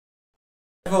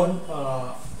এখন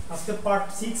আজকে পার্ট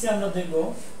 6 এ আমরা দেখব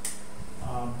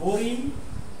বোরিং,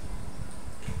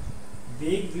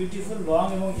 বিগ, বিউটিফুল, লং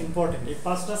এবং ইম্পর্টেন্ট। এই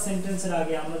পাঁচটা সেন্টেন্সের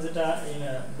আগে আমরা যেটা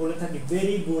বলে থাকি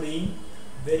very boring,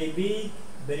 very big,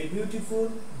 very beautiful,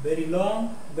 very long,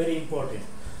 very important.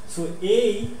 So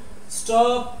এই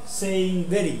স্টপ সেইং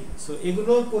ভেরি, সো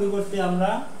এগুলোর পরিবর্তে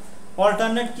আমরা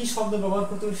অল্টারনেট কি শব্দ ব্যবহার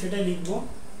করতে হবে সেটাই লিখব।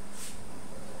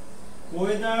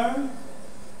 ওয়েদার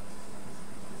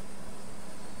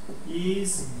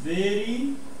is very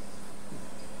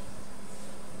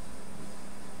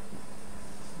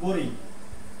boring,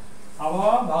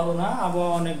 আবহাওয়া ভালো না,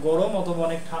 আবহাওয়া অনেক গরম অথবা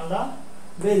অনেক ঠান্ডা,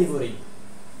 very boring।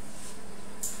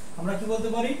 আমরা কি বলতে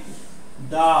পারি?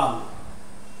 dull,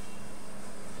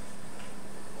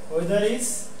 weather is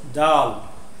dull,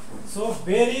 so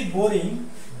very boring,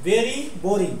 very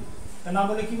boring। তা না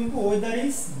বলে কি বলবো? weather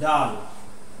is dull,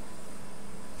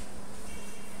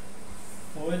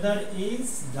 weather is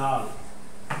dull,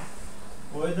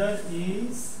 weather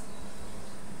is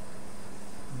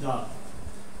dull।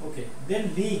 Okay, then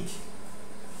big,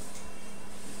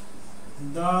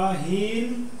 the hill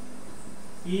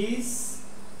is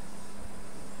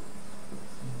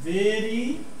very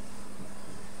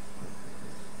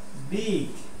big,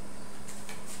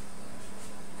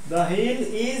 the hill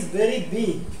is very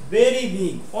big, very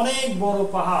big, অনেক বড়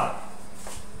পাহাড়।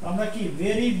 আমরা কি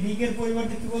very big এর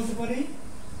পরিবর্তে কি বলতে পারি?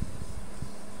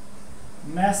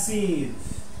 massive,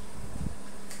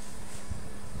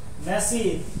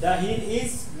 massive, the hill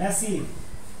is massive,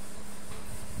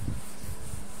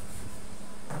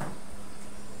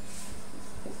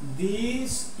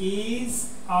 this is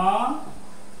a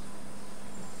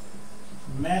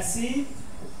massive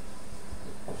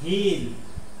hill,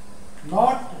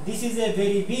 not this is a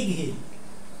very big hill,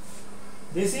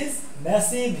 this is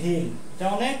massive hill, এটা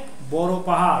অনেক বড়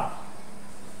পাহাড়।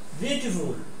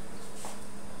 beautiful,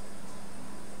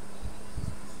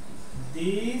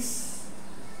 this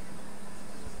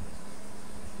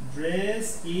dress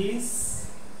is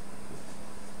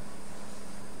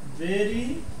very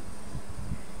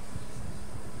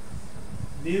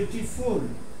beautiful,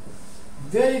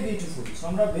 very beautiful। so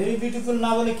আমরা very beautiful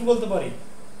না বলে কি বলতে পারি?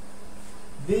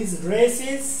 this dress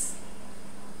is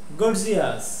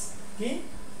gorgeous, কি?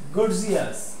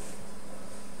 gorgeous,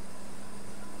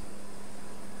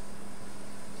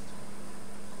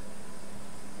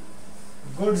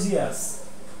 gorgeous,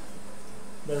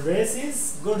 the dress is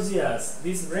gorgeous,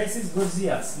 this dress is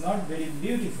gorgeous, not very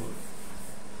beautiful।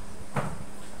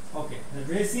 okay, the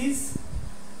dress is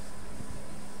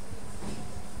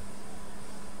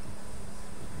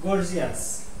gorgeous।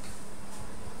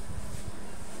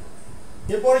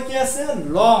 এরপরে কি আছে?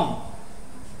 long,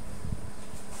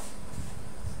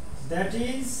 that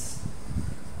is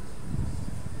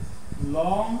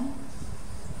long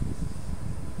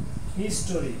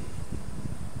history।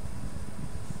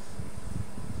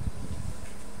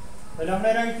 তাহলে আমরা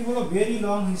এর আগে কি বলবো? very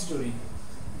long history,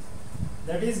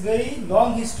 that is very long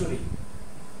history।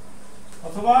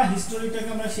 অথবা হিস্টোরিটাকে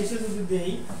আমরা শেষে যদি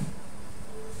দেই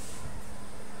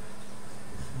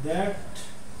that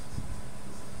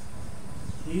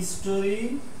history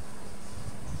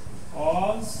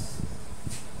was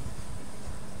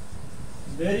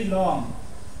very long,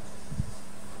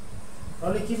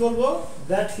 তাহলে কি বলবো?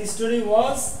 that history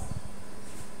was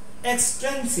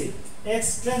extensive,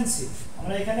 extensive।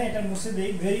 আমরা এখানে এটা মুছে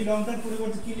দেই, very long টার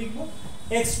পরিবর্তে কি লিখব?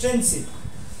 extensive,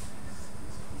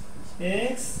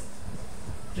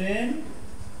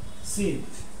 extensive।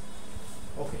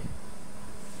 okay,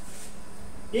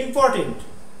 important,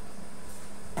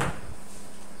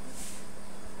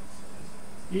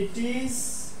 it is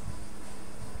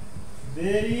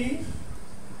very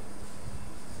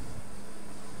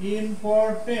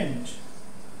important,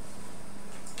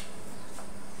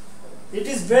 it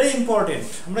is very important।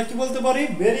 আমরা কি বলতে পারি?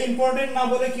 very important না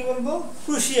বলে কি বলবো?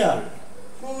 crucial,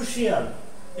 crucial,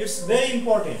 it's very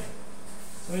important।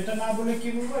 তো এটা না বলে কি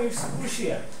বলবো? it's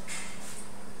crucial,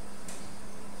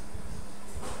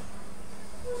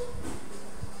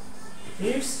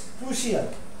 it's crucial।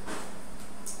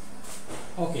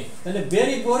 ওকে, তাহলে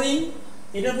very boring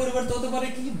এটার পরিবর্তে হতে পারে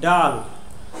কি? dull,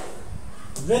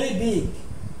 very big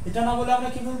এটা না বলে আমরা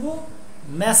কি বলবো?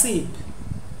 massive,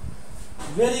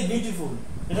 very beautiful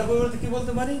এটার পরিবর্তে কি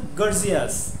বলতে পারি?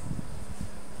 gorgeous,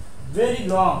 very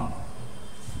long,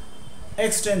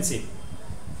 extensive,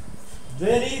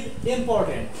 very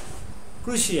important,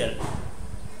 crucial।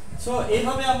 So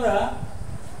এইভাবে আমরা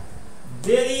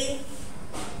very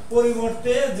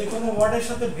পরিবর্তে যে কোনো ওয়ার্ডের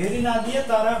সাথে ভেরি না দিয়ে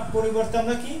তার পরিবর্তে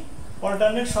আমরা কি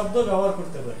অল্টারনেট শব্দ ব্যবহার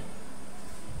করতে পারি।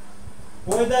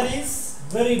 weather is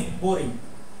very boring,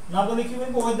 না বলে কি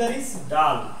বলবো ওয়েদার ইজ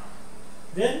ডাল।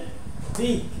 দেন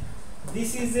big,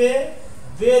 this is a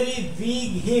very big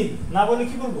hill, না বলে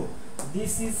কি বলবো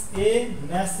this is a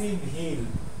massive hill.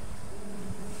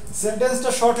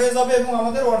 সেন্টেন্সটা শর্ট হয়ে যাবে এবং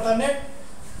আমাদের অল্টারনেট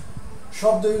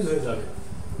শব্দ ইউজ হয়ে যাবে।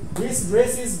 দিস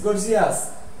ড্রেস ইজ গর্জিয়াস,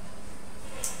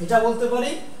 এটা বলতে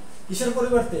পারি কিসের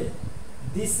পরিবর্তে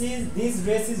this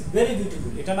dress is very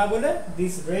beautiful, এটা না বলে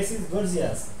this dress is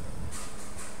gorgeous.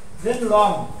 Then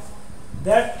long,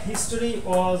 that history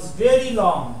was very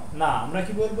long, না আমরা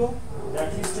কি বলবো that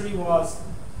history was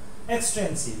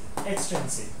extensive,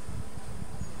 extensive.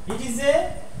 It is a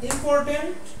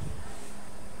important,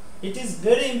 it is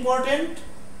very important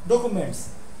documents,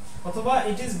 অথবা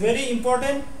it is very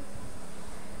important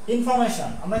information,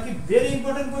 আমরা কি ভেরি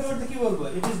ইম্পর্টেন্ট পরিবর্তে কি বলবো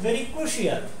it is very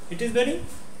crucial, it is very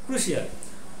crucial.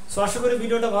 So আশা করি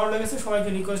ভিডিওটা ভালো লেগেছে। সবাইকে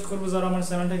রিকোয়েস্ট করবো যারা আমার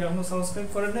চ্যানেলটাকে এখনো সাবস্ক্রাইব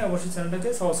করেন না অবশ্যই চ্যানেলটাকে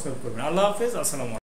সাবস্ক্রাইব করবেন। আল্লাহ হাফেজ, আসসালামু আলাইকুম।